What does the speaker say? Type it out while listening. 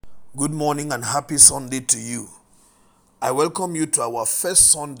Good morning and happy Sunday to you. I welcome you to our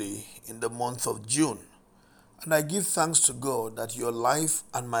first Sunday in the month of June. And I give thanks to God that your life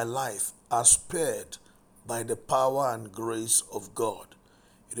and my life are spared by the power and grace of God.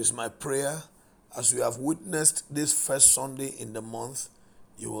 It is my prayer, as you have witnessed this first Sunday in the month,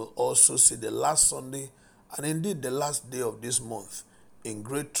 you will also see the last Sunday and indeed the last day of this month in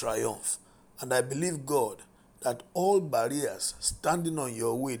great triumph. And I believe God that all barriers standing on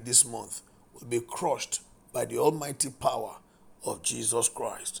your way this month will be crushed by the almighty power of Jesus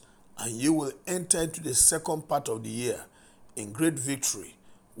Christ. And you will enter into the second part of the year in great victory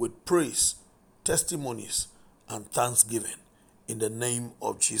with praise, testimonies, and thanksgiving in the name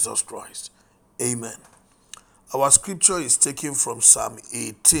of Jesus Christ. Amen. Our scripture is taken from Psalm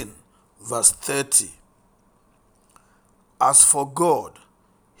 18, verse 30. As for God,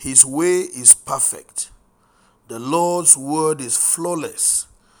 his way is perfect. The Lord's word is flawless.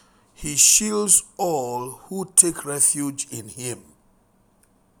 He shields all who take refuge in him.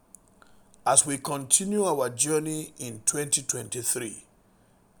 As we continue our journey in 2023,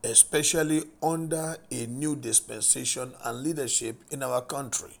 especially under a new dispensation and leadership in our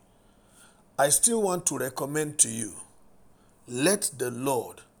country, I still want to recommend to you, let the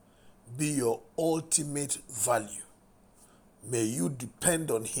Lord be your ultimate value. May you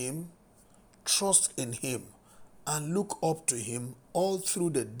depend on him, trust in him, and look up to him all through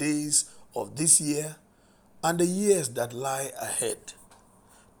the days of this year and the years that lie ahead.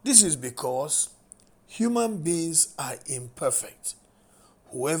 This is because human beings are imperfect.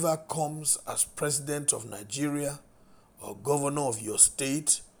 Whoever comes as president of Nigeria, or governor of your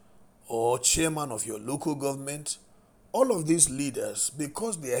state, or chairman of your local government, all of these leaders,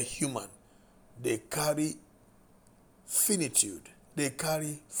 because they are human, they carry finitude, they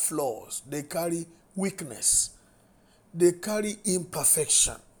carry flaws, they carry weakness, they carry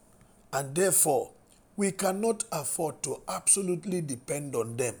imperfection, and therefore we cannot afford to absolutely depend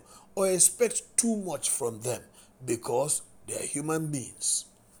on them or expect too much from them because they are human beings.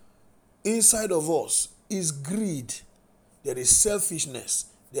 Inside of us is greed, there is selfishness,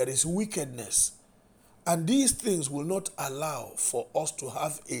 there is wickedness, and these things will not allow for us to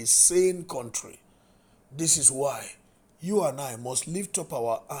have a sane country. This is why you and I must lift up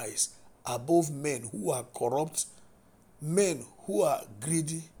our eyes above men who are corrupt, men who are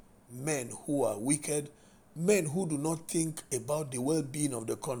greedy, men who are wicked, men who do not think about the well-being of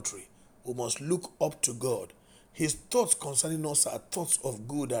the country. We must look up to God. His thoughts concerning us are thoughts of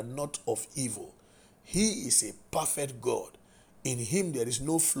good and not of evil. He is a perfect God. In him there is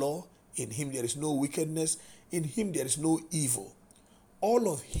no flaw, in him there is no wickedness, in him there is no evil.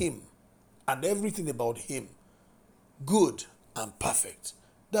 All of him and everything about him, good and perfect.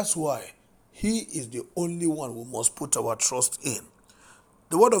 That's why he is the only one we must put our trust in.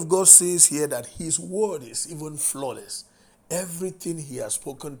 The word of God says here that his word is even flawless. Everything he has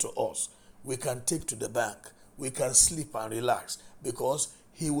spoken to us, we can take to the bank. We can sleep and relax because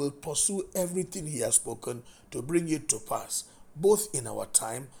he will pursue everything he has spoken to bring it to pass, both in our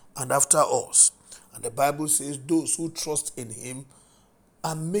time and after us. And the Bible says those who trust in him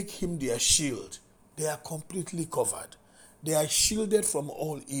and make him their shield, they are completely covered. They are shielded from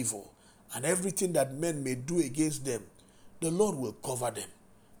all evil, and everything that men may do against them, the Lord will cover them.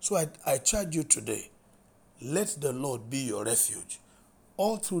 So I charge you today, let the Lord be your refuge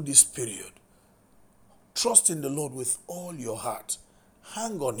all through this period. Trust in the Lord with all your heart.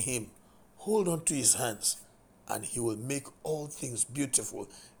 Hang on him, hold on to his hands, and he will make all things beautiful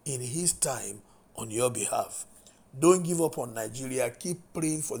in his time on your behalf. Don't give up on Nigeria. Keep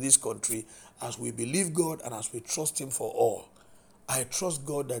praying for this country as we believe God and as we trust him for all. I trust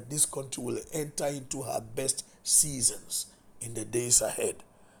God that this country will enter into her best seasons in the days ahead.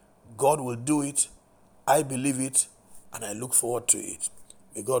 God will do it. I believe it, and I look forward to it.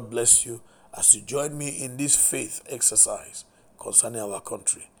 May God bless you as you join me in this faith exercise concerning our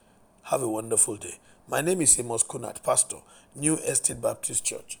country. Have a wonderful day. My name is Amos Kunat, Pastor, New Estate Baptist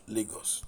Church, Lagos.